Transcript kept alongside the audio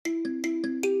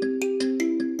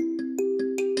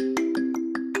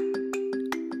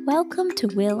Welcome to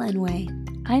Will and Way.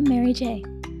 I'm Mary J.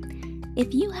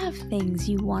 If you have things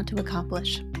you want to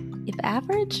accomplish, if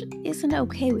average isn't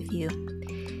okay with you,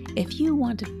 if you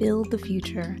want to build the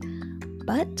future,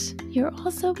 but you're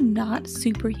also not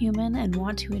superhuman and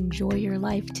want to enjoy your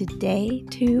life today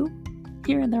too,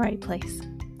 you're in the right place.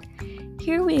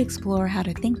 Here we explore how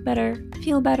to think better,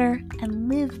 feel better, and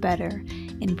live better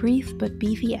in brief but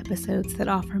beefy episodes that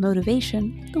offer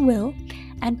motivation, the will,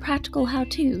 and practical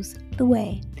how-tos, the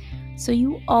way, so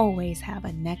you always have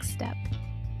a next step.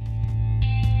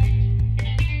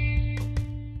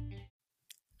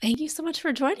 Thank you so much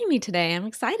for joining me today. I'm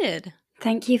excited.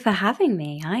 Thank you for having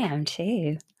me. I am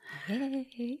too.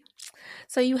 Yay.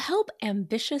 So you help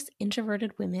ambitious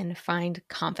introverted women find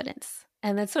confidence.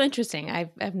 And that's so interesting.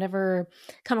 I've never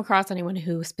come across anyone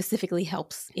who specifically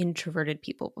helps introverted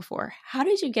people before. How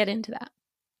did you get into that?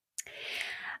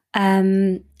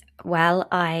 Well,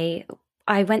 I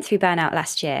went through burnout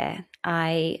last year.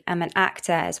 I am an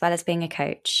actor as well as being a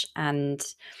coach, and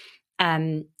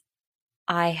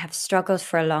I have struggled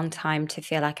for a long time to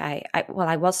feel like I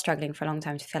was struggling for a long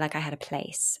time to feel like I had a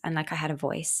place and like I had a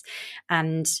voice.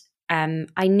 And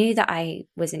I knew that I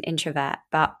was an introvert,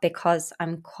 but because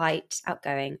I'm quite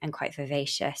outgoing and quite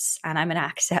vivacious and I'm an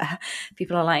actor,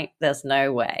 people are like, there's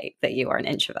no way that you are an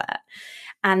introvert.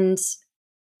 And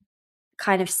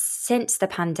kind of since the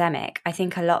pandemic, I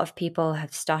think a lot of people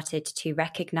have started to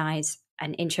recognize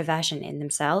an introversion in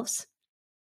themselves,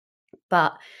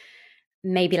 but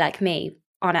maybe like me,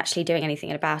 aren't actually doing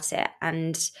anything about it.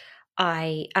 And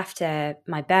after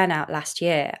my burnout last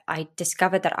year, I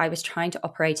discovered that I was trying to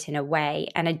operate in a way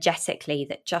energetically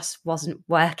that just wasn't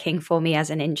working for me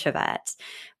as an introvert.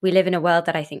 We live in a world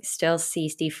that I think still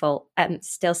sees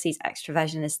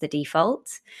extroversion as the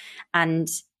default,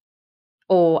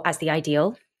 or as the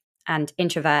ideal, and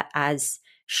introvert as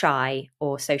shy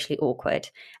or socially awkward.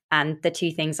 And the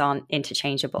two things aren't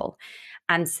interchangeable.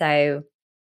 And so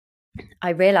I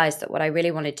realized that what I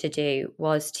really wanted to do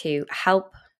was to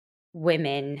help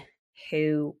women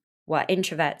who were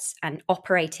introverts and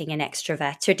operating in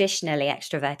traditionally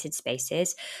extroverted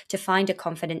spaces, to find a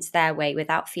confidence their way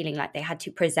without feeling like they had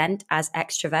to present as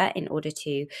extrovert in order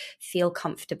to feel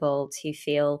comfortable, to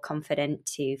feel confident,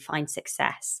 to find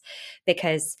success.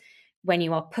 Because when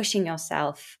you are pushing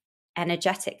yourself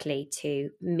energetically to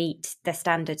meet the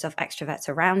standards of extroverts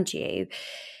around you,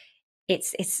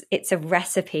 it's a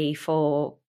recipe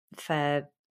for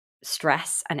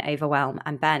stress and overwhelm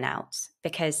and burnout,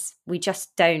 because we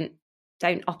just don't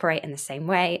operate in the same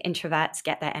way. Introverts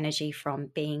get their energy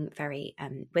from being very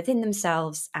within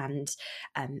themselves and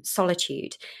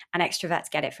solitude, and extroverts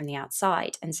get it from the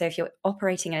outside. And so if you're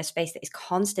operating in a space that is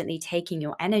constantly taking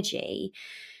your energy,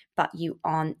 but you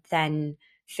aren't then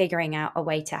figuring out a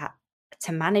way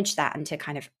to manage that and to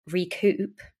kind of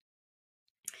recoup,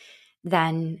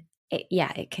 then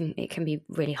it can be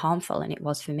really harmful, and it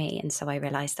was for me. And so I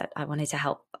realized that I wanted to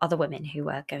help other women who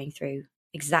were going through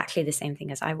exactly the same thing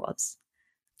as I was.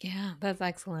 Yeah, that's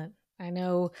excellent. I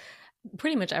know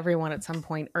pretty much everyone at some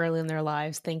point early in their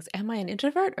lives thinks, am I an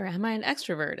introvert or am I an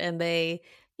extrovert? And they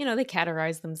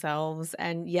categorize themselves.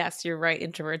 And yes, you're right.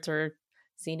 Introverts are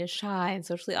seen as shy and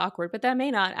socially awkward, but that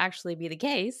may not actually be the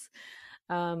case.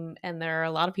 And there are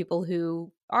a lot of people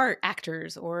who are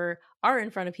actors or are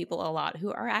in front of people a lot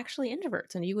who are actually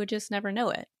introverts, and you would just never know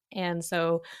it. And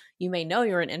so you may know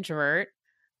you're an introvert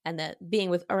and that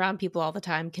being around people all the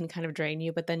time can kind of drain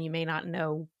you, but then you may not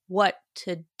know what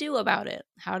to do about it.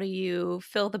 How do you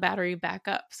fill the battery back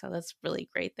up? So that's really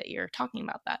great that you're talking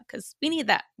about that, because we need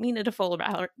that. We need a full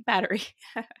battery.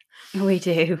 We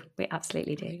do. We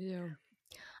absolutely do. We do.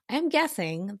 I'm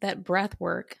guessing that breath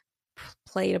work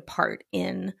played a part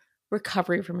in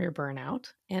recovery from your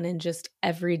burnout and in just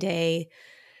everyday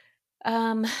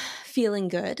feeling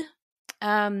good.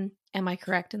 Am I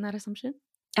correct in that assumption?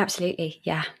 Absolutely.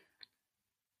 Yeah.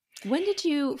 When did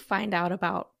you find out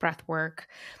about breath work?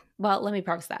 Well, let me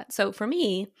preface that. So for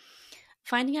me,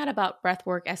 finding out about breath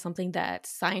work as something that's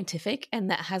scientific and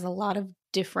that has a lot of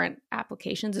different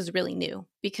applications is really new,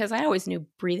 because I always knew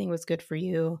breathing was good for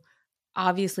you.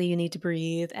 Obviously, you need to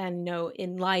breathe. And,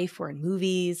 in life or in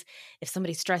movies, if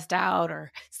somebody's stressed out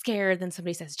or scared, then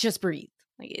somebody says, just breathe.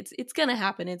 Like it's going to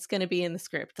happen. It's going to be in the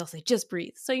script. They'll say, just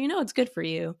breathe. So, it's good for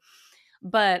you.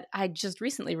 But I just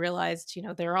recently realized,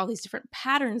 there are all these different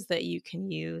patterns that you can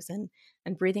use, and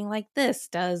breathing like this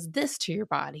does this to your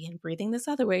body, and breathing this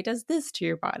other way does this to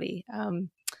your body.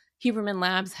 Huberman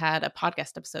Labs had a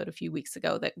podcast episode a few weeks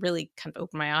ago that really kind of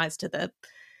opened my eyes to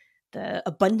the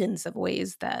abundance of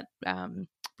ways that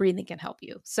breathing can help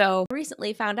you. So I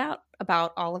recently found out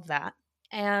about all of that.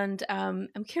 And I'm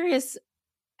curious,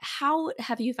 how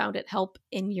have you found it help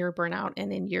in your burnout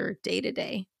and in your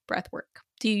day-to-day breath work?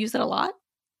 Do you use it a lot?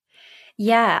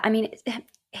 Yeah, I mean,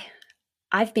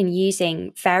 I've been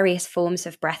using various forms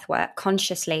of breath work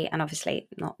consciously and obviously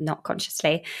not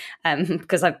consciously,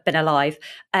 because I've been alive,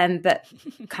 but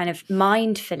kind of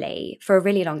mindfully for a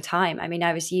really long time. I mean,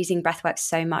 I was using breath work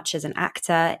so much as an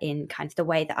actor in kind of the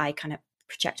way that I kind of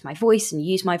project my voice and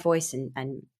use my voice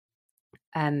and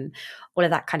all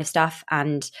of that kind of stuff.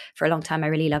 And for a long time, I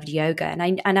really loved yoga. And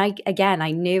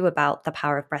I knew about the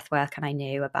power of breath work, and I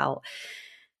knew about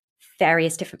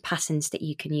various different patterns that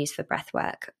you can use for breath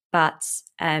work. But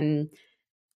I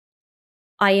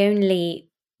only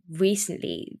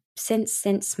recently,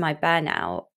 since my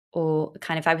burnout, or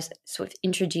kind of I was sort of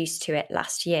introduced to it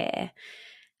last year,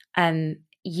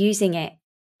 using it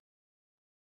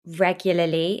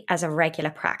regularly as a regular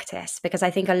practice, because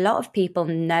I think a lot of people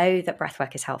know that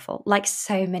breathwork is helpful. Like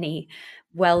so many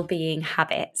well-being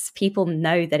habits, people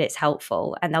know that it's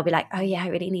helpful and they'll be like, oh yeah, I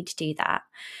really need to do that.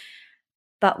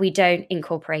 But we don't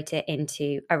incorporate it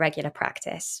into a regular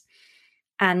practice.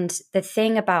 And the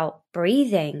thing about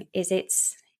breathing is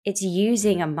it's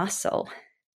using a muscle,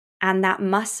 and that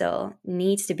muscle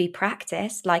needs to be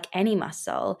practiced like any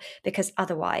muscle, because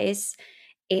otherwise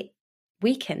it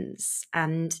weakens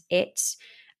and it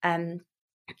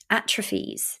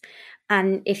atrophies.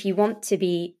 And if you want to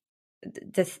be,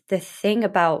 the thing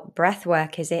about breath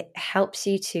work is it helps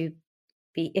you to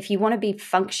be, if you want to be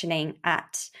functioning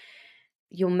at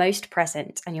your most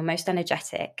present and your most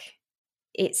energetic,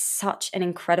 it's such an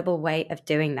incredible way of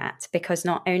doing that, because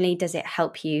not only does it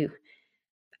help you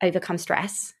overcome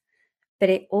stress, but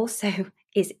it also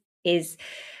is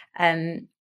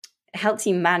helps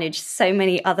you manage so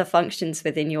many other functions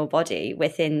within your body,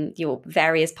 within your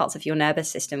various parts of your nervous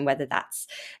system, whether that's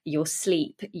your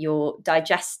sleep, your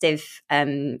digestive,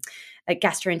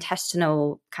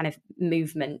 gastrointestinal kind of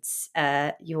movements,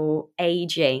 your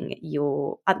aging,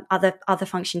 your other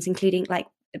functions, including like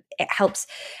it helps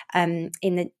in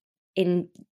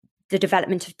the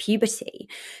development of puberty.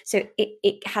 So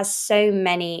it has so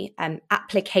many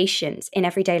applications in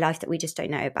everyday life that we just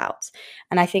don't know about.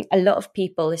 And I think a lot of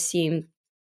people assume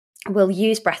we'll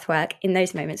use breath work in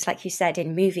those moments, like you said,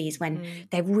 in movies when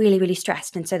they're really, really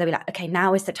stressed. And so they'll be like, okay,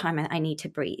 now is the time I need to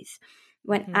breathe.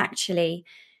 When actually,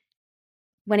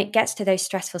 when it gets to those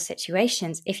stressful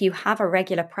situations, if you have a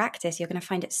regular practice, you're going to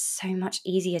find it so much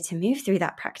easier to move through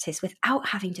that practice without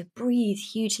having to breathe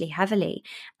hugely heavily.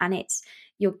 And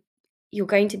you're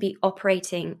going to be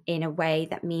operating in a way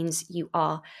that means you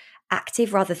are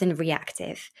active rather than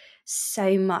reactive.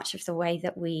 So much of the way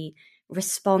that we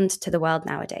respond to the world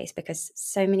nowadays, because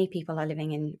so many people are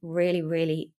living in really,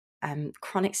 really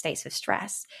chronic states of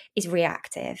stress, is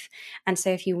reactive. And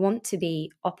so if you want to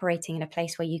be operating in a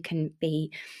place where you can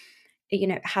be,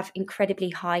 have incredibly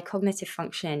high cognitive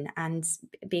function and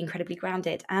be incredibly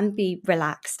grounded and be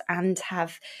relaxed and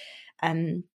have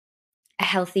a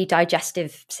healthy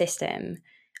digestive system,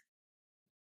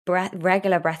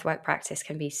 regular breathwork practice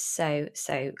can be so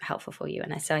helpful for you.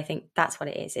 And so I think that's what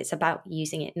it is. It's about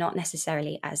using it not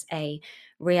necessarily as a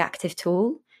reactive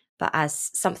tool, but as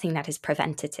something that is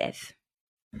preventative.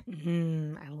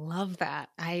 I love that.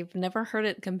 I've never heard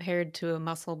it compared to a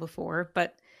muscle before,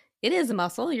 but it is a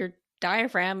muscle. Your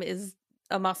diaphragm is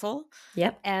a muscle.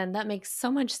 Yep. And that makes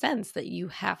so much sense that you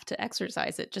have to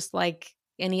exercise it, just like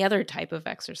any other type of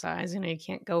exercise. You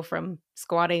can't go from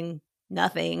squatting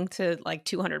nothing to like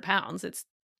 200 pounds. It's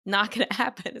not going to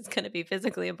happen. It's going to be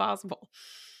physically impossible.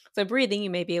 So breathing you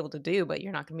may be able to do, but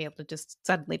you're not going to be able to just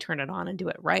suddenly turn it on and do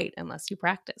it right unless you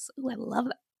practice. Ooh, I love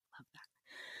that. Love that.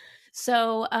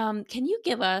 So can you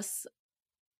give us,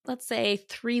 let's say,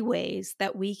 3 ways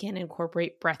that we can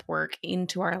incorporate breath work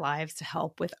into our lives to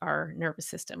help with our nervous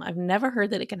system? I've never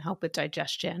heard that it can help with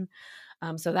digestion.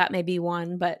 So that may be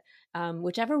one, but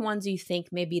whichever ones you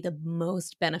think may be the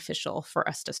most beneficial for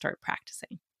us to start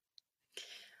practicing.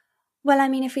 Well, I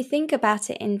mean, if we think about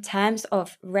it in terms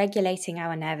of regulating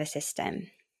our nervous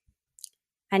system,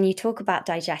 and you talk about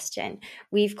digestion,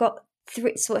 we've got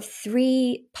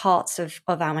three parts of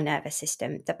our nervous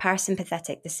system: the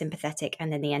parasympathetic, the sympathetic,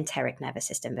 and then the enteric nervous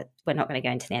system. But we're not going to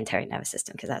go into the enteric nervous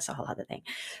system because that's a whole other thing.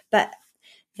 But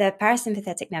the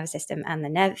parasympathetic nervous system and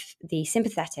the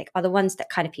sympathetic are the ones that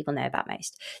kind of people know about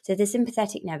most. So the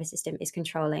sympathetic nervous system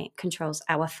controls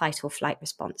our fight or flight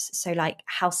response. So like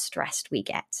how stressed we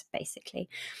get, basically.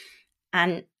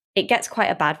 And it gets quite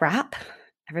a bad rap.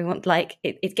 Everyone, like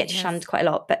it gets shunned quite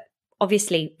a lot, but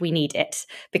obviously we need it,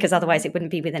 because otherwise it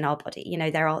wouldn't be within our body.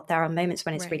 There are moments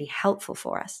when it's really helpful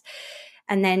for us.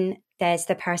 And then there's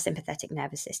the parasympathetic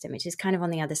nervous system, which is kind of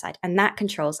on the other side, and that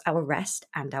controls our rest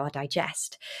and our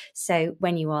digest. So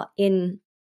when you are in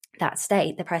that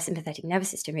state, the parasympathetic nervous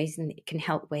system, reason it can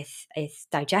help with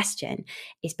digestion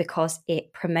is because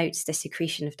it promotes the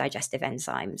secretion of digestive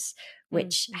enzymes,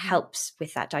 which helps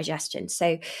with that digestion.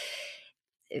 So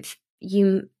if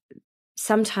you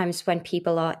sometimes when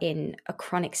people are in a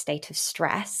chronic state of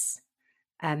stress,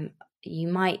 you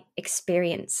might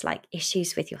experience like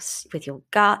issues with your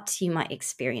gut. You might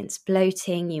experience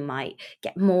bloating. You might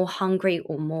get more hungry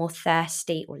or more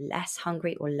thirsty, or less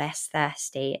hungry or less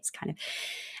thirsty. It's kind of,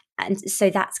 and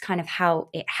so that's kind of how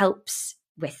it helps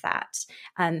with that.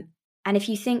 And if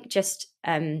you think just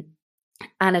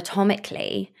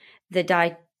anatomically, the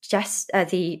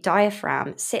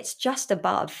diaphragm sits just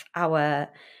above our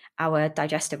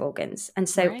digestive organs, and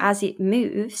so as it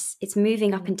moves, it's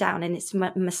moving up and down, and it's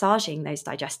massaging those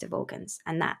digestive organs,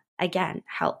 and that again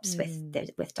helps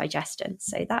with digestion.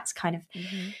 So that's kind of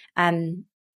and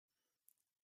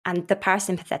the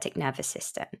parasympathetic nervous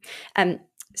system.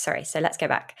 Sorry, so let's go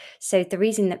back. So the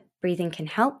reason that breathing can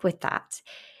help with that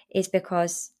is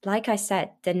because, like I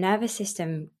said, the nervous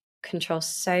system controls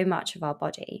so much of our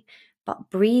body, but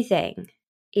breathing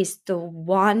is the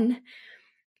one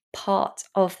part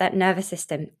of that nervous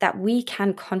system that we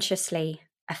can consciously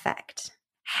affect.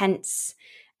 Hence,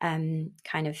 kind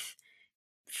of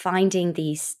finding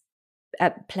these,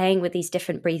 playing with these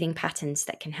different breathing patterns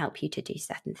that can help you to do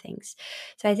certain things.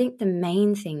 So I think the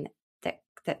main thing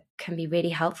that can be really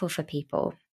helpful for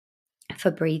people for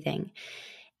breathing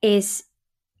is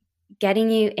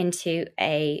getting you into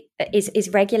is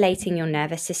regulating your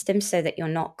nervous system so that you're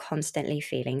not constantly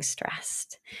feeling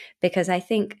stressed. Because I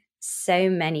think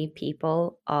so many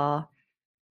people are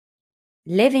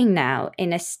living now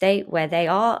in a state where they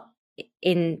are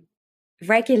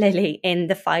regularly in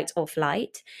the fight or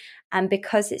flight, and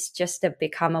because it's just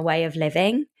become a way of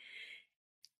living,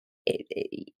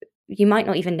 you might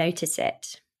not even notice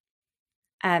it.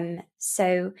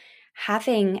 So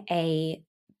having a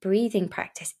breathing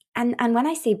practice, and when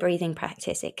I say breathing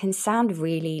practice, it can sound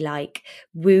really like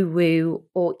woo-woo,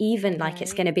 or even like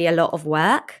it's going to be a lot of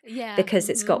work because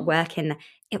it's got work in.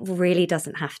 It really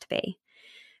doesn't have to be.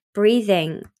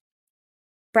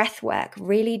 Breath work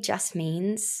really just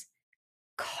means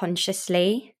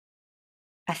consciously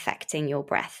affecting your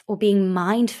breath or being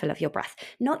mindful of your breath,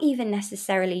 not even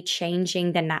necessarily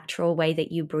changing the natural way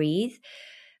that you breathe,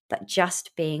 but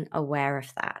just being aware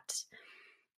of that.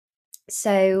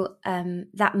 So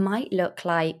that might look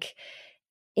like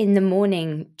in the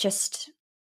morning, just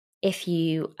if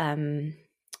you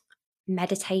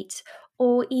meditate,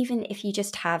 or even if you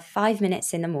just have 5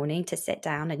 minutes in the morning to sit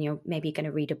down and you're maybe going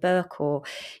to read a book, or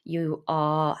you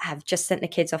have just sent the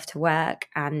kids off to work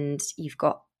and you've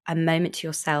got a moment to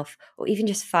yourself, or even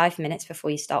just 5 minutes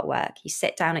before you start work. You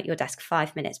sit down at your desk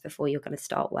 5 minutes before you're going to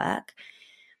start work,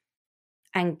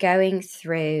 and going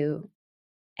through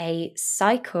a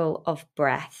cycle of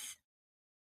breath,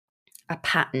 a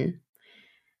pattern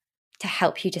to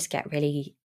help you just get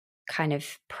really kind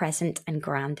of present and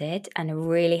grounded. And a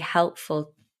really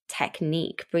helpful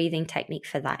breathing technique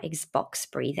for that is box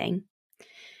breathing.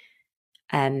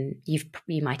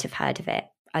 You might have heard of it.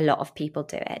 A lot of people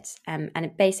do it.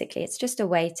 And basically it's just a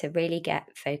way to really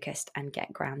get focused and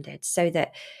get grounded, so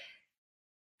that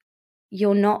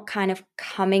you're not kind of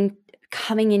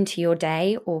coming into your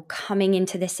day or coming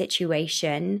into the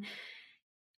situation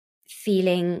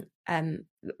feeling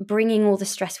bringing all the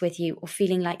stress with you, or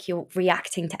feeling like you're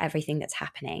reacting to everything that's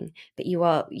happening. But you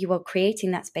are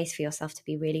creating that space for yourself to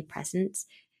be really present.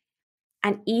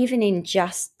 And even in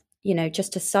just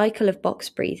a cycle of box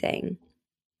breathing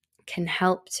can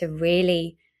help to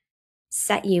really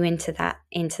set you into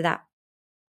that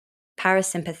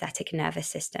parasympathetic nervous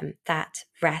system, that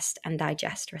rest and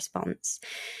digest response.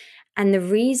 And the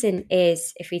reason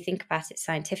is, if we think about it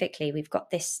scientifically, we've got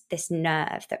this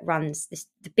nerve that runs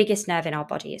the biggest nerve in our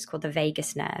body is called the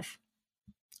vagus nerve.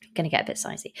 I'm going to get a bit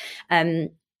sciencey.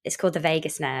 It's called the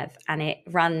vagus nerve, and it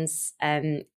runs.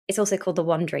 It's also called the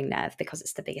wandering nerve because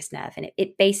it's the biggest nerve, and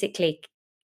it basically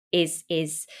is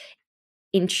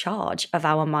in charge of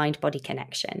our mind-body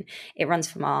connection. It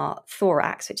runs from our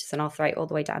thorax, which is in our throat, all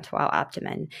the way down to our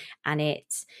abdomen, and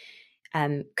it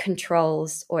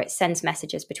controls, or it sends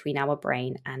messages between our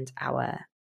brain and our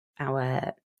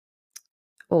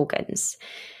organs.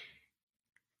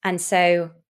 And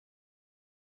so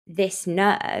this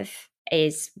nerve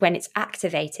is, when it's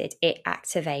activated, it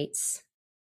activates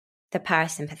the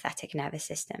parasympathetic nervous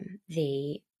system,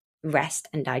 the rest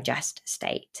and digest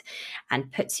state,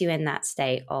 and puts you in that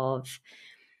state of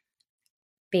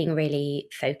being really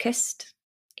focused.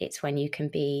 it's when you can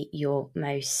be your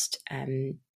most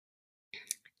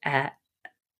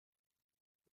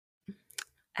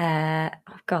oh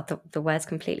god, the word's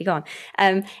completely gone.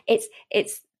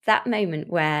 It's that moment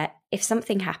where if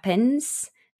something happens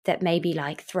that maybe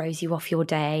like throws you off your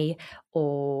day,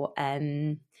 or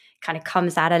kind of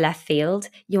comes out of left field,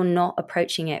 you're not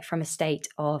approaching it from a state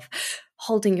of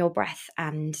holding your breath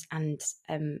and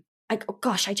like, oh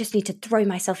gosh, I just need to throw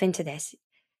myself into this.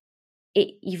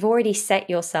 You've already set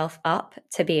yourself up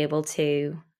to be able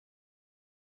to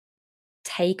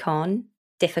take on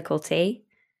difficulty,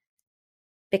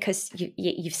 because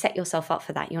you've set yourself up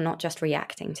for that. You're not just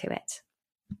reacting to it.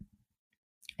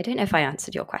 I don't know if I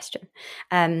answered your question,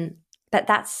 but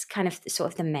that's kind of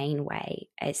sort of the main way.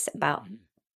 It's about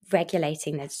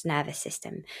regulating this nervous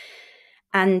system,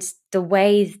 and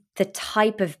the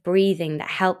type of breathing that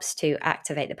helps to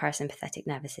activate the parasympathetic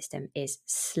nervous system is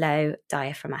slow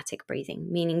diaphragmatic breathing,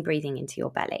 meaning breathing into your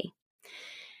belly.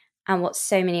 And what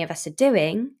so many of us are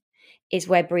doing is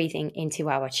we're breathing into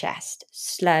our chest,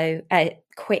 slow,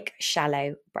 quick,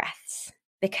 shallow breaths,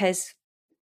 because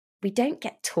we don't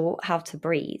get taught how to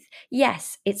breathe.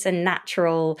 Yes, it's a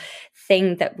natural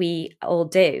thing that we all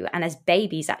do. And as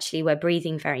babies, actually, we're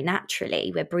breathing very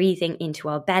naturally. We're breathing into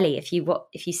our belly. If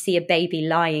you see a baby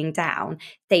lying down,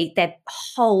 their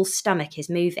whole stomach is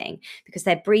moving because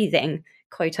they're breathing,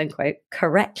 quote unquote,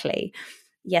 correctly.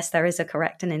 Yes, there is a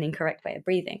correct and an incorrect way of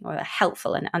breathing, or a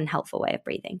helpful and unhelpful way of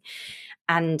breathing.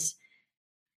 And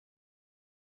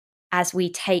as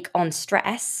we take on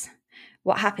stress,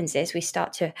 what happens is we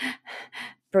start to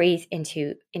breathe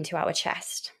into our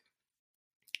chest.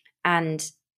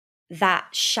 And that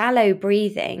shallow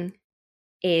breathing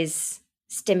is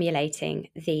stimulating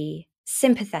the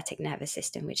sympathetic nervous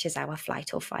system, which is our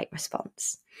flight or fight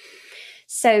response.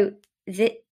 So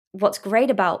what's great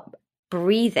about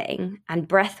breathing and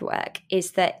breath work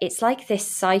is that it's like this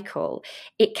cycle.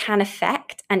 It can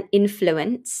affect and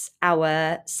influence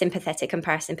our sympathetic and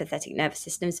parasympathetic nervous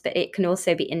systems, but it can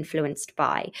also be influenced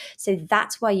by. So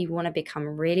that's why you want to become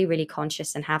really, really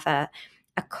conscious and have a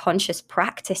conscious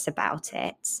practice about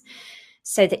it,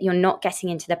 so that you're not getting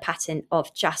into the pattern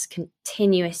of just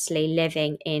continuously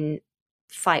living in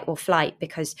fight or flight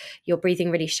because you're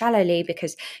breathing really shallowly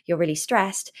because you're really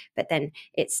stressed, but then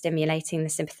it's stimulating the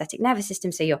sympathetic nervous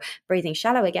system, so you're breathing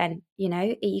shallow again.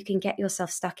 You can get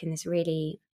yourself stuck in this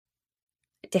really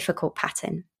difficult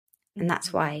pattern, and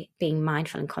that's why being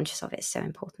mindful and conscious of it is so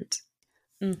important.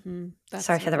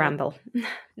 Sorry for the ramble.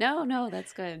 No,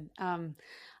 that's good.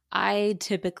 I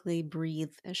typically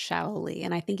breathe shallowly,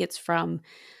 and I think it's from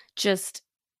just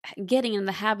getting in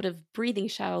the habit of breathing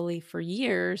shallowly for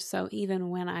years. So even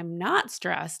when I'm not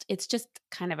stressed, it's just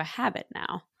kind of a habit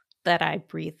now that I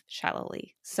breathe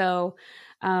shallowly. So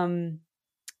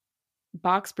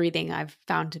box breathing I've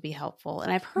found to be helpful.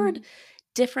 And I've heard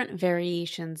different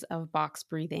variations of box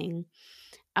breathing.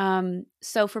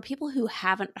 So for people who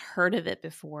haven't heard of it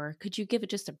before, could you give it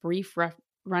just a brief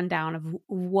rundown of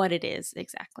what it is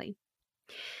exactly?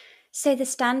 So the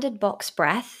standard box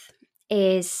breath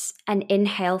is an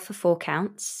inhale for 4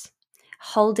 counts,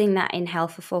 holding that inhale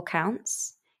for 4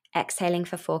 counts, exhaling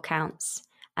for 4 counts,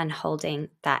 and holding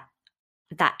that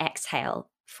exhale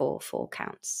for 4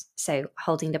 counts. So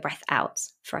holding the breath out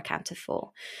for a count of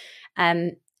 4.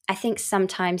 I think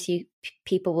sometimes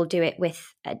people will do it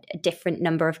with a different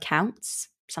number of counts.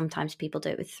 Sometimes people do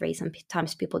it with 3,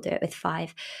 sometimes people do it with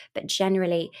 5. But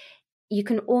generally, you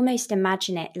can almost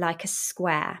imagine it like a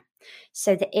square.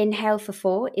 So the inhale for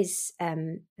 4 is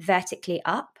vertically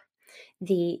up.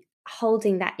 The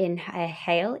holding that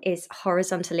inhale is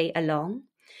horizontally along.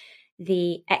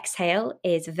 The exhale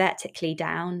is vertically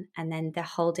down, and then the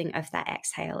holding of that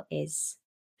exhale is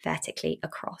vertically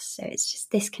across. So it's just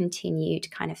this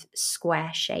continued kind of square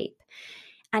shape.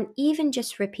 And even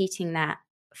just repeating that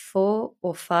 4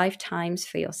 or 5 times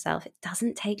for yourself, it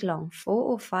doesn't take long, 4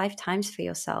 or 5 times for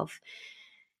yourself,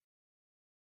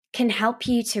 can help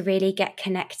you to really get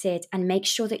connected and make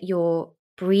sure that you're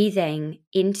breathing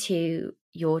into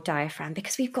your diaphragm,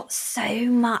 because we've got so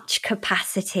much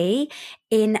capacity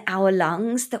in our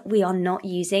lungs that we are not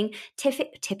using.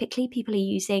 Typically, people are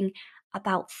using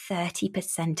about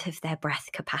 30% of their breath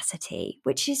capacity,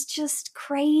 which is just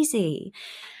crazy.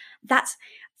 That's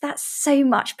so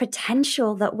much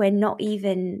potential that we're not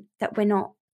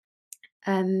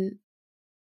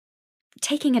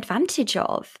taking advantage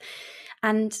of.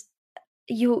 And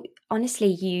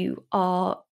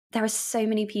there are so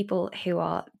many people who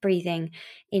are breathing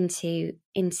into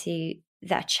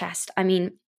their chest. I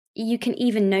mean, you can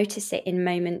even notice it in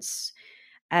moments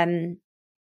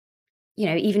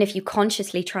even if you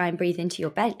consciously try and breathe into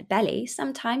your belly,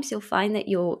 sometimes you'll find that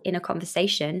you're in a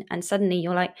conversation and suddenly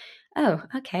you're like, oh,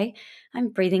 okay, I'm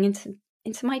breathing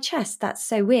into my chest. That's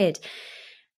so weird.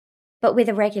 But with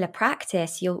a regular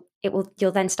practice, you'll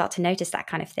then start to notice that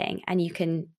kind of thing, and you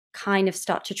can kind of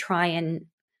start to try and,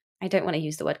 I don't want to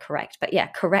use the word correct, but yeah,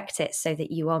 correct it so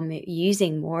that you are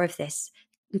using more of this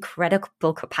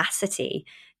incredible capacity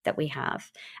that we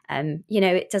have.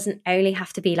 It doesn't only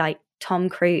have to be like Tom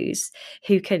Cruise,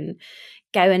 who can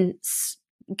go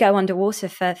underwater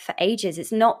for ages.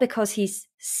 It's not because he's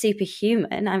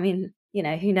superhuman. I mean,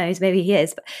 who knows, maybe he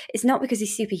is, but it's not because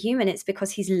he's superhuman. It's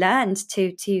because he's learned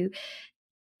to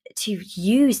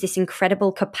use this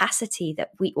incredible capacity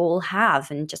that we all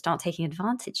have and just aren't taking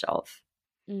advantage of.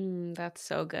 That's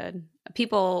so good.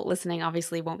 People listening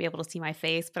obviously won't be able to see my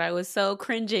face, but I was so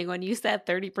cringing when you said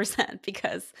 30%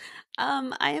 because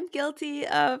I am guilty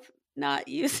of not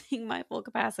using my full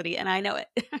capacity, and I know it.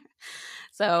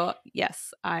 So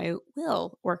yes, I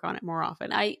will work on it more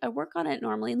often. I work on it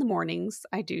normally in the mornings.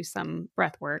 I do some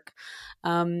breath work.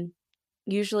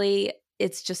 Usually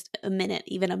it's just a minute,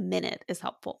 even a minute is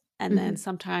helpful. And then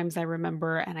sometimes I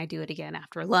remember and I do it again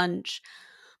after lunch,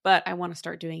 but I want to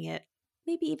start doing it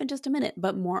maybe even just a minute,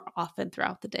 but more often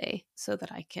throughout the day so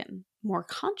that I can more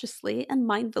consciously and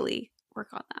mindfully work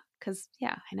on that. Because,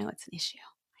 yeah, I know it's an issue.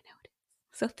 I know it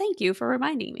is. So thank you for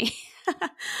reminding me.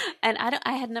 And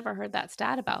I had never heard that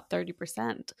stat about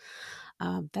 30%.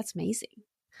 That's amazing.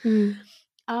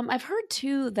 I've heard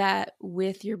too that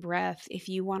with your breath, if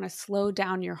you want to slow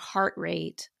down your heart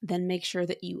rate, then make sure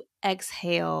that you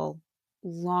exhale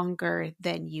longer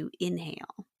than you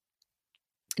inhale.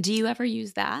 Do you ever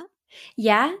use that?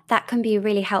 Yeah, that can be a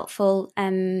really helpful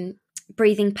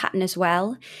breathing pattern as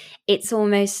well. It's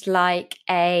almost like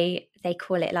they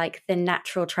call it like the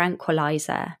natural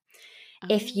tranquilizer.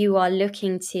 If you are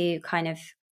looking to kind of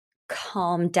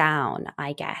calm down,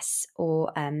 I guess,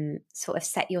 or sort of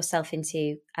set yourself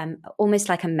into almost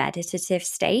like a meditative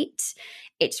state,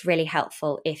 it's really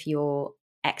helpful if your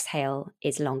exhale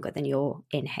is longer than your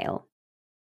inhale.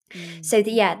 So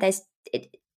there's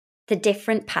the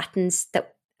different patterns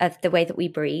of the way that we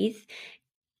breathe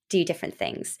do different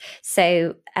things.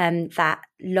 So that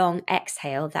long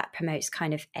exhale that promotes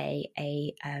kind of a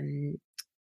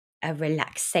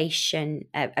relaxation,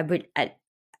 a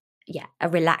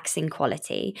relaxing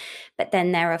quality. But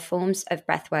then there are forms of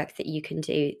breath work that you can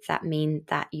do that mean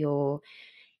that your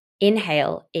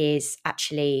inhale is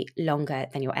actually longer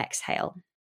than your exhale.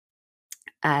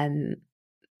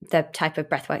 The type of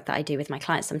breath work that I do with my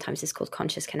clients sometimes is called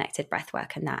conscious connected breath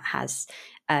work, and that has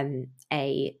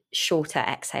a shorter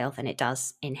exhale than it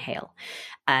does inhale.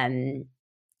 And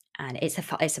it's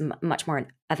a much more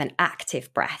of an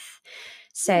active breath.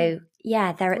 So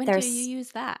when do you use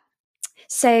that?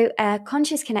 So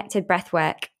conscious connected breath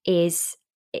work it's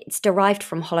derived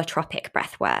from holotropic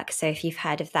breath work. So if you've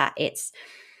heard of that, it's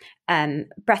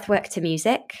breath work to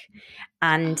music,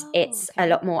 and it's a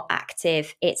lot more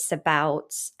active. It's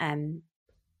about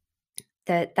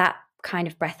that kind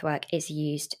of breath work is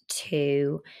used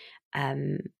to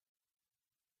kind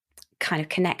of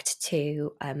connect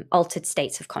to altered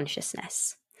states of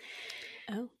consciousness.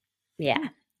 Oh, yeah.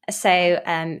 So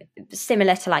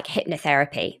similar to like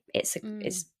hypnotherapy, it's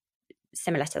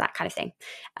similar to that kind of thing,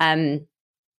 and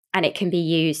it can be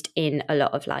used in a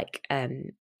lot of like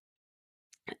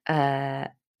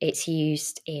it's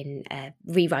used in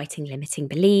rewriting limiting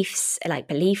beliefs, like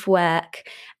belief work,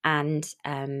 and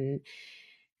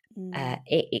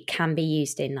it can be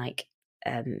used in like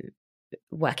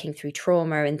working through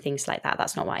trauma and things like that.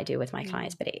 That's not what I do with my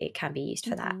clients, but it can be used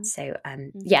for that. So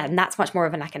and that's much more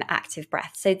of an active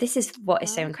breath. So this is what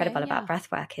is so incredible about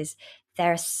breath work is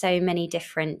there are so many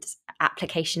different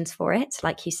applications for it,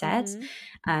 like you said.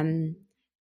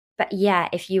 But yeah,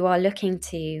 if you are looking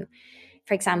to,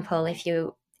 for example, if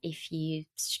you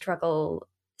struggle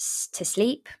to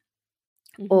sleep,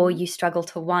 or you struggle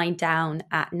to wind down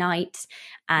at night,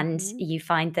 and you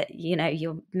find that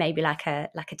you're maybe like a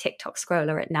TikTok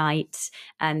scroller at night,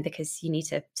 because you need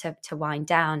to wind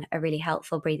down, a really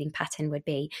helpful breathing pattern would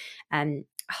be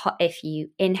if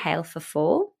you inhale for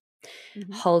 4,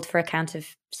 hold for a count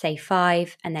of say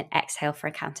 5, and then exhale for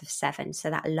a count of 7. So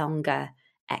that longer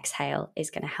exhale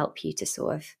is going to help you to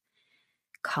sort of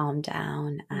calm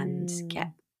down and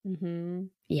get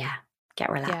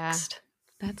relaxed. Yeah,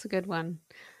 that's a good one.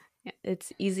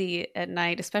 It's easy at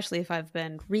night, especially if I've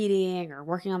been reading or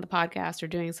working on the podcast or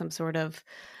doing some sort of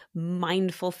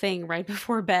mindful thing right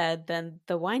before bed, then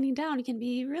the winding down can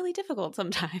be really difficult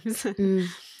sometimes.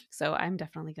 So I'm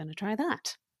definitely going to try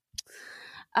that.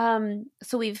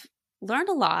 So we've learned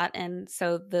a lot. And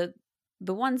so the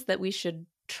the ones that we should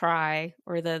try,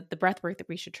 or the breath work that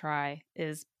we should try,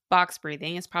 is box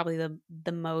breathing. Is probably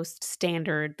the most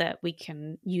standard that we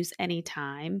can use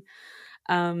anytime.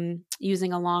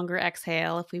 Using a longer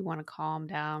exhale if we want to calm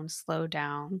down, slow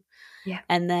down. Yeah.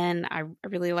 And then I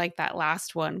really like that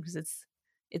last one because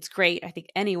it's great. I think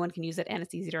anyone can use it, and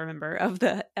it's easy to remember. Of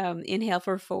the inhale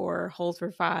for 4, hold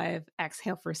for 5,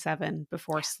 exhale for 7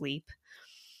 before sleep.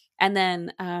 And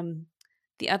then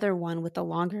the other one with the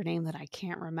longer name that I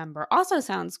can't remember also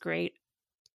sounds great.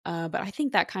 But I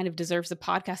think that kind of deserves a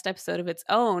podcast episode of its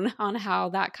own on how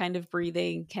that kind of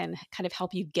breathing can kind of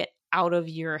help you get out of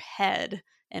your head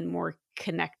and more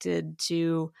connected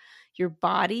to your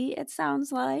body, it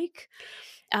sounds like.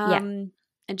 Yeah.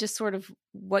 And just sort of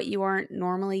what you aren't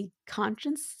normally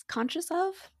conscious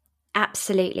of.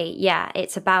 Absolutely. Yeah.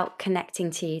 It's about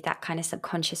connecting to that kind of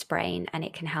subconscious brain, and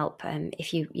it can help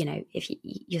if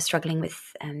you're struggling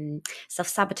with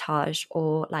self-sabotage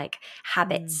or like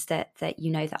habits that that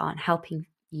aren't helping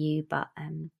you, but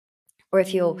or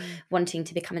if you're wanting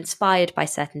to become inspired by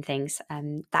certain things,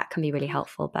 that can be really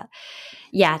helpful. But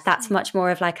yeah, that's much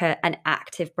more of like an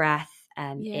active breath.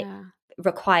 It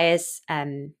requires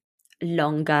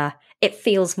longer. It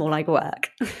feels more like work.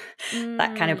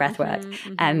 That kind of breath work.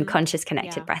 Conscious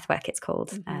connected breath work, it's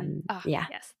called.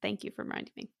 Yes. Thank you for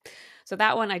reminding me. So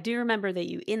that one, I do remember that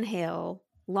you inhale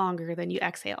longer than you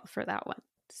exhale for that one.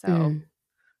 So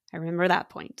I remember that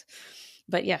point.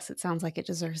 But yes, it sounds like it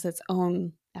deserves its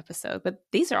own episode. But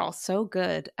these are all so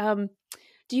good.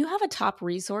 Do you have a top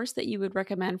resource that you would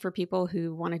recommend for people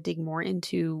who want to dig more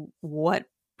into what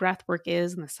breath work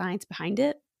is and the science behind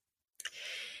it?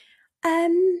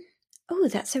 Oh,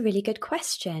 that's a really good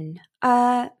question.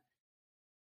 I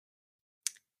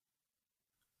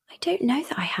don't know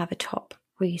that I have a top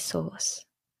resource.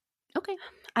 Okay.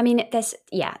 I mean, there's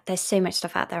so much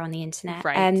stuff out there on the internet.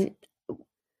 Right.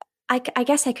 I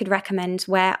guess I could recommend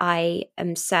where I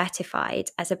am certified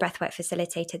as a breathwork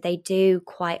facilitator. They do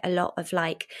quite a lot of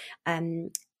like,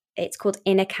 it's called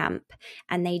Inner Camp,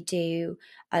 and they do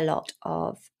a lot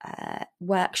of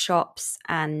workshops,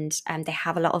 and they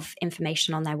have a lot of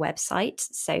information on their website.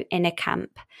 So Inner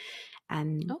Camp,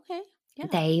 okay, yeah,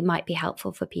 they might be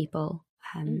helpful for people.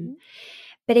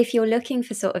 But if you're looking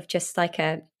for sort of just like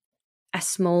a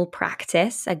small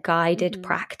practice, a guided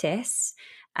practice,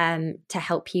 to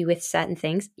help you with certain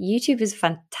things, YouTube is a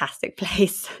fantastic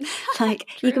place.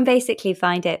 Like you can basically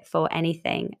find it for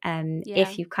anything.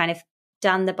 If you've kind of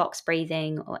done the box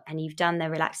breathing and you've done the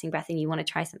relaxing breathing, you want to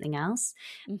try something else.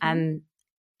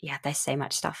 There's so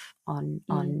much stuff on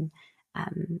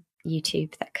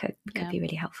YouTube that could be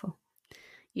really helpful.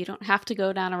 You don't have to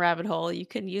go down a rabbit hole. You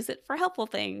can use it for helpful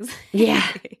things. Yeah.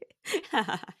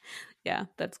 Yeah,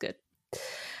 that's good.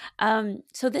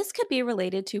 So this could be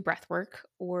related to breath work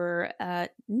or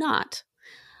not.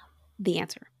 The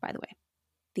answer, by the way,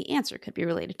 the answer could be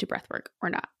related to breath work or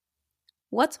not.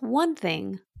 What's one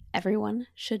thing everyone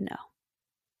should know?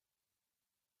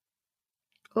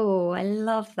 Oh, I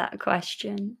love that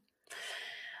question.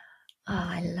 Oh,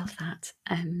 I love that.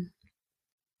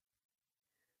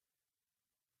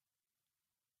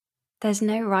 There's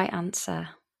no right answer.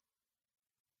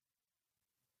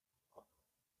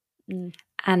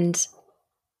 And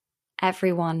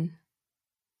everyone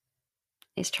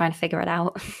is trying to figure it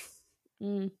out.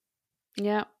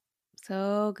 Yep.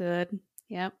 So good.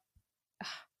 Yep.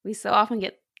 We so often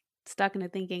get stuck into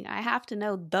thinking, I have to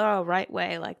know the right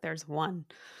way, like there's one.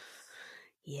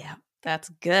 Yeah, that's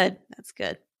good. That's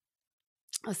good.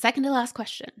 A second to last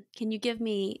question. Can you give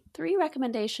me 3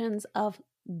 recommendations of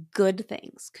good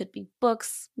things? Could be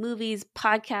books, movies,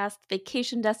 podcast,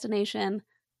 vacation destination.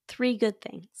 3 good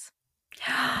things.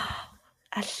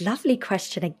 A lovely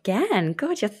question again.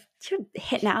 God, you're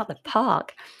hitting it out the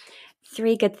park.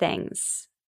 3 good things.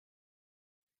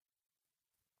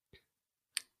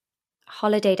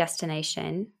 Holiday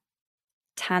destination,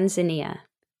 Tanzania.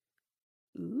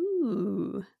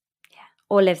 Ooh. Yeah.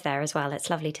 Or live there as well. It's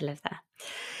lovely to live there.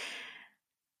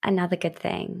 Another good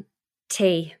thing,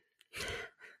 tea.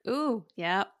 Ooh,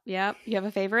 yep. You have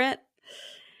a favorite?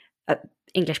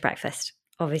 English breakfast,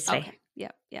 obviously. Okay.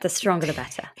 Yep. The stronger the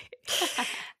better.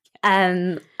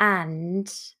 And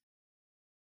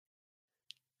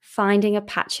finding a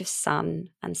patch of sun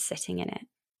and sitting in it.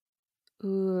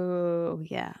 Ooh,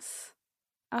 yes.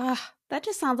 That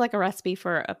just sounds like a recipe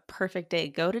for a perfect day.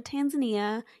 Go to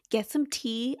Tanzania, get some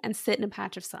tea, and sit in a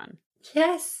patch of sun.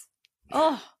 Yes.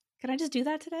 Oh, can I just do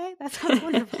that today? That sounds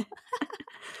wonderful.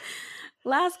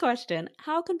 Last question.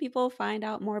 How can people find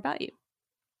out more about you?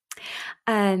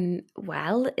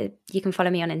 Well, you can follow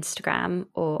me on Instagram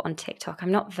or on TikTok.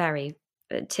 I'm not very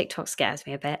TikTok scares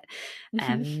me a bit.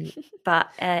 But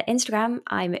Instagram,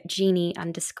 I'm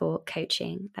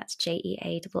Jeannie_coaching. That's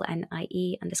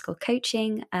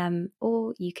JEANNIE_coaching.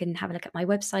 Or you can have a look at my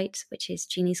website, which is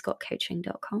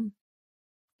jeanniescottcoaching.com.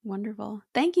 Wonderful.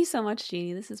 Thank you so much,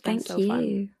 Jeannie. This has been Thank so you.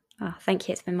 fun. Oh, thank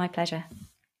you. It's been my pleasure.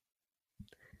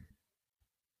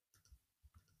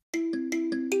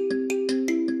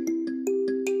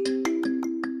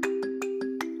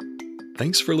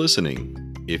 Thanks for listening.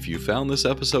 If you found this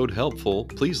episode helpful,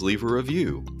 please leave a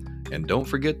review. And don't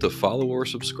forget to follow or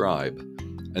subscribe.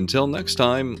 Until next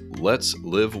time, let's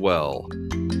live well.